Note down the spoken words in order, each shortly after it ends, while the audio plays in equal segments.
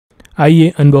आइए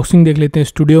अनबॉक्सिंग देख लेते हैं।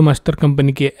 स्टूडियो मास्टर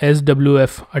कंपनी के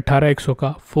SWF-18100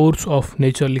 का फोर्स ऑफ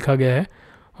नेचर लिखा गया है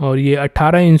और ये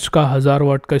 18 इंच का 1000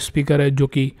 वाट का स्पीकर है जो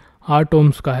कि 8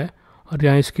 ओम्स का है। और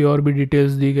यहाँ इसकी और भी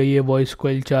डिटेल्स दी गई है। वॉइस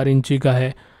कॉइल 4 इंची का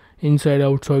है, इनसाइड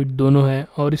आउटसाइड दोनों है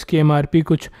और इसकी MRP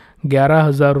कुछ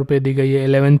 11,000 रुपये दी गई है।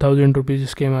 11,000 रुपीज़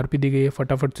इसकी MRP दी गई है।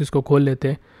 फटाफट से इसको खोल लेते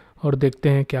हैं और देखते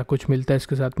हैं क्या कुछ मिलता है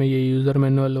इसके साथ में। ये यूज़र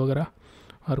मैनुअल वगैरह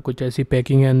और कुछ ऐसी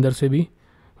पैकिंग है अंदर से भी।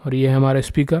 और ये है हमारा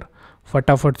स्पीकर।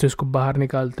 फटाफट से इसको बाहर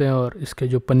निकालते हैं और इसके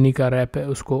जो पन्नी का रैप है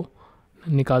उसको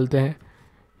निकालते हैं।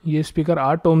 ये स्पीकर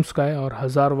 8 ओम्स का है और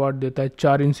 1000 वाट देता है।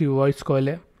 4 इंची वॉइस कॉइल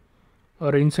है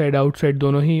और इनसाइड आउटसाइड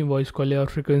दोनों ही वॉइस कॉइल है और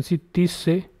फ्रिक्वेंसी 30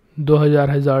 से 2000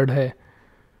 हज़ार्ड है।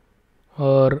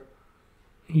 और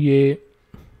ये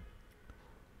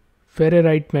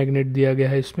फेरेराइट मैग्नेट दिया गया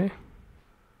है इसमें।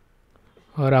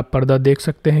 और आप पर्दा देख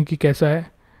सकते हैं कि कैसा है,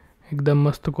 एकदम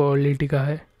मस्त क्वालिटी का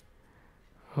है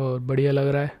और बढ़िया लग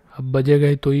रहा है। अब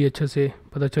बजेगा तो ही अच्छे से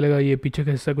पता चलेगा। ये पीछे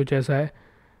का हिस्सा कुछ ऐसा है,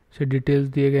 इसे डिटेल्स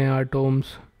दिए गए हैं। 8 ohms,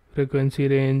 frequency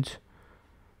range,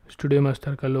 studio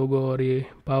master का लोगो और ये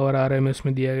पावर RMS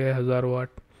में दिया गया है 1000 वाट।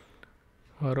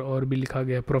 और भी लिखा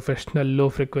गया है प्रोफेशनल लो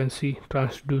फ्रिक्वेंसी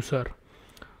ट्रांसड्यूसर।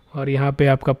 और यहाँ पे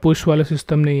आपका पुश वाला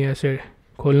सिस्टम नहीं है, ऐसे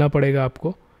खोलना पड़ेगा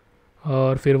आपको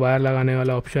और फिर वायर लगाने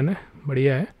वाला ऑप्शन है।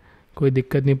 बढ़िया है, कोई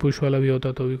दिक्कत नहीं। पुश वाला भी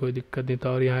होता तो भी कोई दिक्कत नहीं था।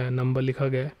 और यहाँ नंबर लिखा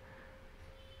गया है।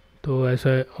 तो ऐसा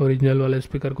ओरिजिनल वाला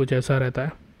स्पीकर कुछ ऐसा रहता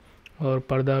है। और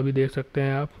पर्दा भी देख सकते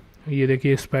हैं आप। ये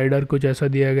देखिए स्पाइडर कुछ ऐसा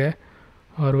दिया गया है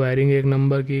और वायरिंग 1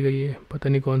 नंबर की गई है। पता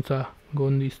नहीं कौन सा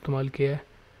गोंद इस्तेमाल किया है,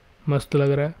 मस्त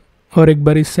लग रहा है। और एक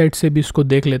बार इस साइड से भी इसको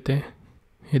देख लेते हैं।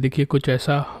 ये देखिए कुछ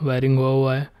ऐसा वायरिंग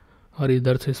हुआ है और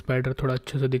इधर से स्पाइडर थोड़ा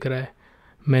अच्छे से दिख रहा है।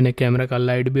 मैंने कैमरा का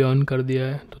लाइट भी ऑन कर दिया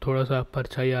है तो थोड़ा सा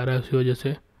परछाई आ रहा है उसी वजह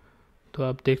से। तो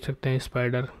आप देख सकते हैं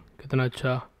स्पाइडर कितना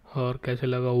अच्छा और कैसे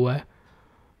लगा हुआ है।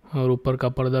 और ऊपर का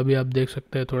पर्दा भी आप देख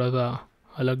सकते हैं, थोड़ा सा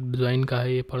अलग डिज़ाइन का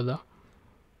है ये पर्दा।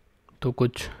 तो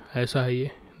कुछ ऐसा है।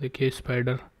 ये देखिए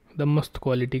स्पाइडर एकदम मस्त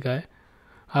क्वालिटी का है।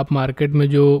 आप मार्केट में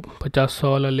जो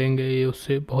 50-100 वाला लेंगे ये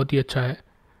उससे बहुत ही अच्छा है।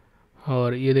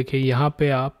 और ये देखिए यहाँ पे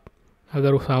आप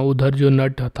अगर उधर जो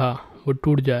नट था वो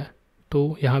टूट जाए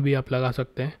तो यहाँ भी आप लगा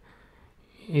सकते हैं।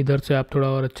 इधर से आप थोड़ा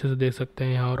और अच्छे से देख सकते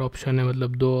हैं, यहाँ और ऑप्शन है,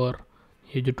 मतलब 2 और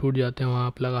ये जो टूट जाते हैं वहाँ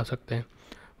आप लगा सकते हैं।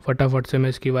 फटाफट से मैं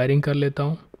इसकी वायरिंग कर लेता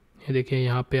हूँ। ये देखिए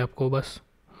यहाँ पे आपको बस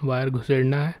वायर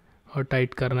घुसेड़ना है और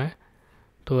टाइट करना है।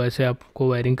 तो ऐसे आपको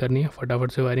वायरिंग करनी है।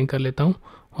 फटाफट से वायरिंग कर लेता हूँ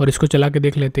और इसको चला के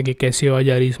देख लेते हैं कि कैसी आवाज़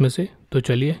आ रही है इसमें से। तो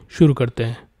चलिए शुरू करते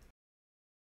हैं।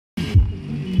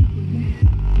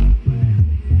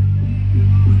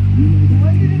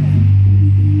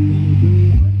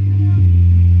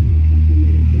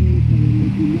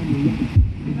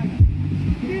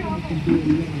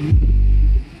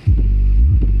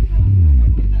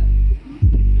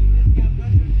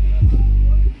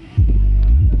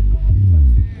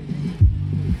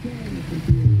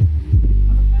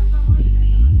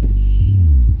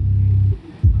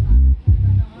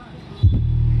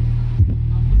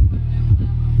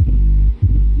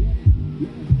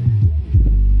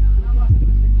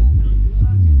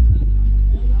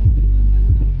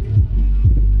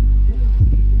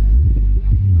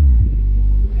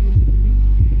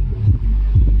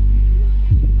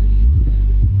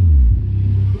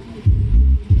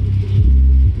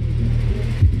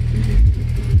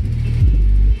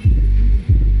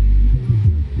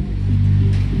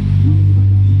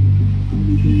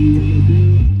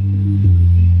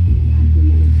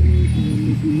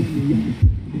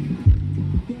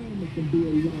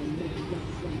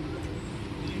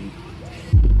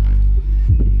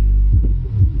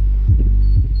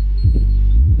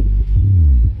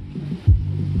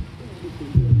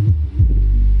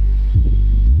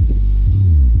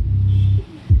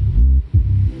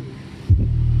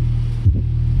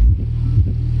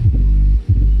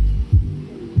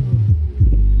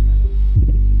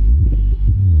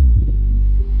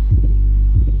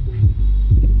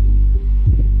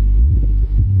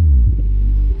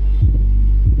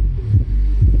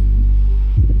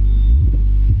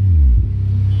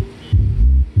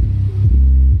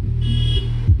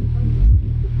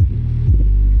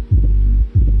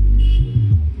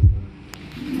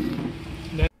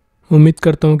 उम्मीद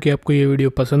करता हूँ कि आपको ये वीडियो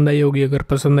पसंद आई होगी। अगर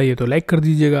पसंद आई है तो लाइक कर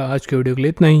दीजिएगा। आज के वीडियो के लिए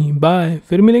इतना ही। बाय,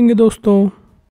 फिर मिलेंगे दोस्तों।